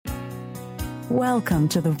Welcome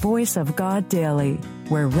to the Voice of God Daily,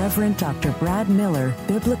 where Reverend Dr. Brad Miller,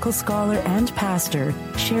 biblical scholar and pastor,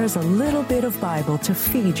 shares a little bit of Bible to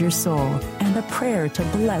feed your soul and a prayer to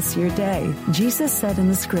bless your day. Jesus said in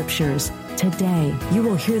the Scriptures, "Today you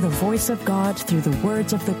will hear the voice of God through the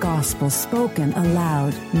words of the gospel spoken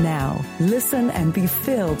aloud." Now, listen and be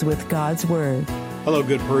filled with God's Word. Hello,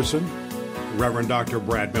 good person. Reverend Dr.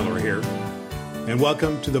 Brad Miller here, and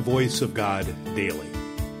welcome to the Voice of God Daily,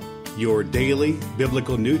 your daily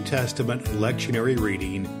biblical New Testament lectionary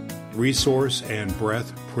reading, resource, and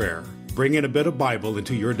breath prayer. Bring in a bit of Bible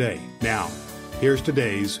into your day. Now, here's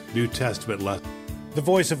today's New Testament lesson. The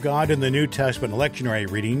Voice of God in the New Testament lectionary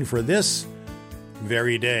reading for this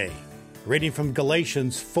very day. Reading from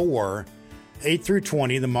Galatians 4, 8 through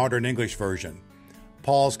 20, the Modern English Version.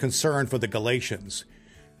 Paul's concern for the Galatians.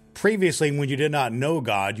 Previously, when you did not know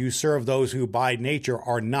God, you served those who by nature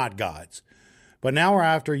are not gods. But now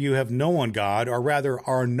after you have known God, or rather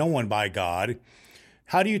are known by God,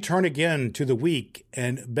 how do you turn again to the weak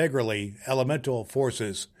and beggarly elemental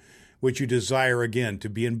forces which you desire again to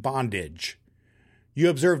be in bondage? You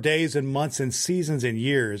observe days and months and seasons and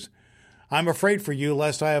years. I am afraid for you,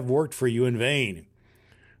 lest I have worked for you in vain.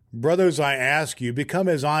 Brothers, I ask you, become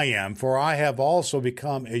as I am, for I have also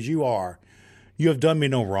become as you are. You have done me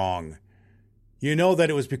no wrong. You know that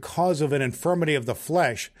it was because of an infirmity of the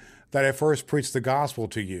flesh that I first preached the gospel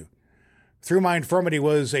to you. Through my infirmity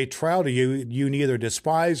was a trial to you. You neither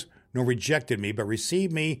despised nor rejected me, but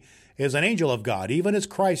received me as an angel of God, even as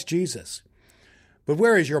Christ Jesus. But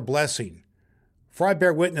where is your blessing? For I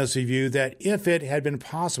bear witness of you that if it had been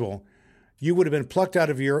possible, you would have plucked out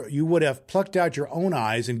your own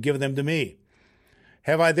eyes and given them to me.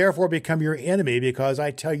 Have I therefore become your enemy because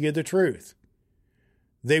I tell you the truth?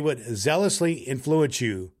 They would zealously influence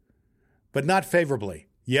you, but not favorably.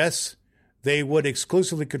 Yes, they would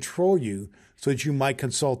exclusively control you so that you might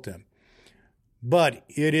consult them. But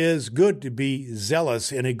it is good to be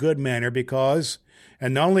zealous in a good manner because,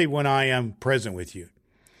 and only when I am present with you,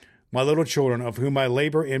 my little children, of whom I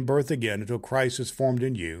labor in birth again until Christ is formed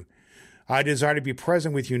in you, I desire to be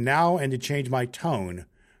present with you now and to change my tone,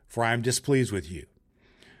 for I am displeased with you.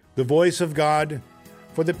 The voice of God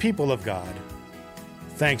for the people of God.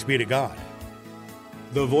 Thanks be to God.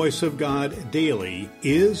 The Voice of God Daily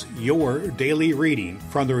is your daily reading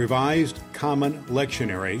from the Revised Common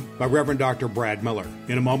Lectionary by Reverend Dr. Brad Miller.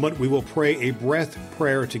 In a moment, we will pray a breath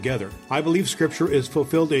prayer together. I believe Scripture is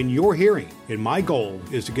fulfilled in your hearing, and my goal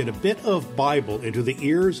is to get a bit of Bible into the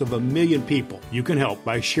ears of 1 million people. You can help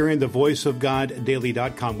by sharing the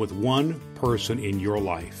voiceofgoddaily.com with one person in your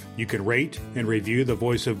life. You can rate and review the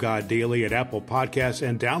Voice of God Daily at Apple Podcasts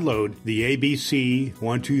and download the ABC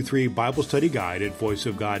 123 Bible Study Guide at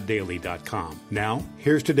voiceofgoddaily.com. Now,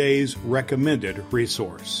 here's today's recommended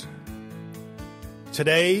resource.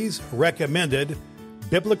 Today's recommended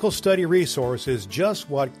biblical study resource is just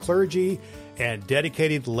what clergy and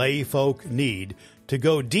dedicated lay folk need to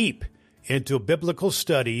go deep into biblical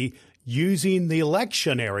study using the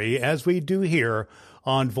lectionary as we do here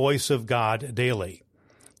on Voice of God Daily.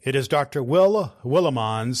 It is Dr. Will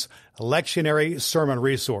Willimon's lectionary sermon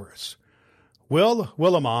resource. Will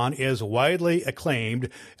Willimon is widely acclaimed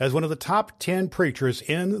as one of the top 10 preachers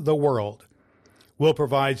in the world. Will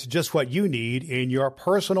provides just what you need in your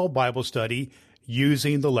personal Bible study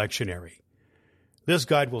using the lectionary. This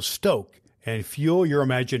guide will stoke and fuel your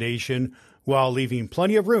imagination while leaving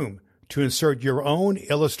plenty of room to insert your own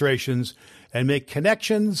illustrations and make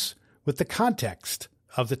connections with the context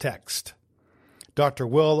of the text. Dr.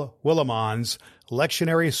 Will Willimon's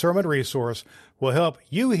lectionary sermon resource will help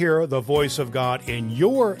you hear the voice of God in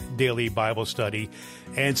your daily Bible study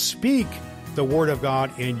and speak the Word of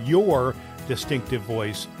God in your distinctive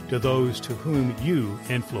voice to those to whom you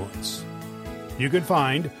influence. You can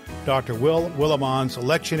find Dr. Will Willimon's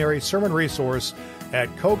lectionary sermon resource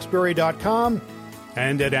at Cokesbury.com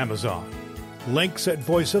and at Amazon. Links at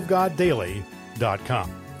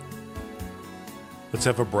voiceofgoddaily.com. Let's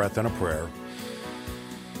have a breath and a prayer.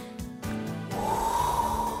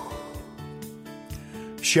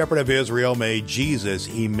 Shepherd of Israel, may Jesus,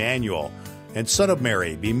 Emmanuel, and Son of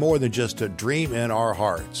Mary be more than just a dream in our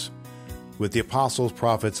hearts. With the apostles,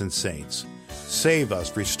 prophets, and saints, save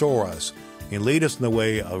us, restore us, and lead us in the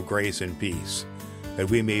way of grace and peace, that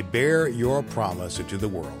we may bear your promise into the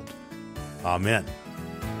world. Amen.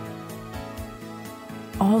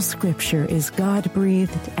 All Scripture is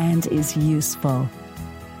God-breathed and is useful.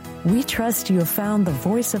 We trust you have found the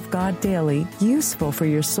Voice of God Daily useful for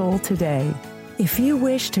your soul today. If you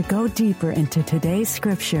wish to go deeper into today's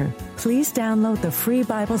Scripture, please download the free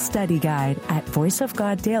Bible study guide at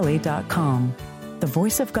voiceofgoddaily.com. The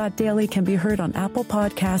Voice of God Daily can be heard on Apple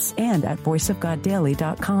Podcasts and at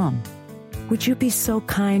voiceofgoddaily.com. Would you be so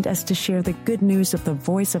kind as to share the good news of the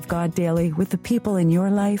Voice of God Daily with the people in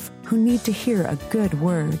your life who need to hear a good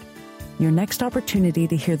word? Your next opportunity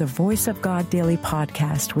to hear the Voice of God Daily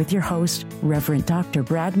podcast with your host, Reverend Dr.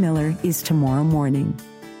 Brad Miller, is tomorrow morning.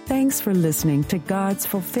 Thanks for listening to God's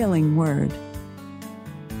fulfilling Word.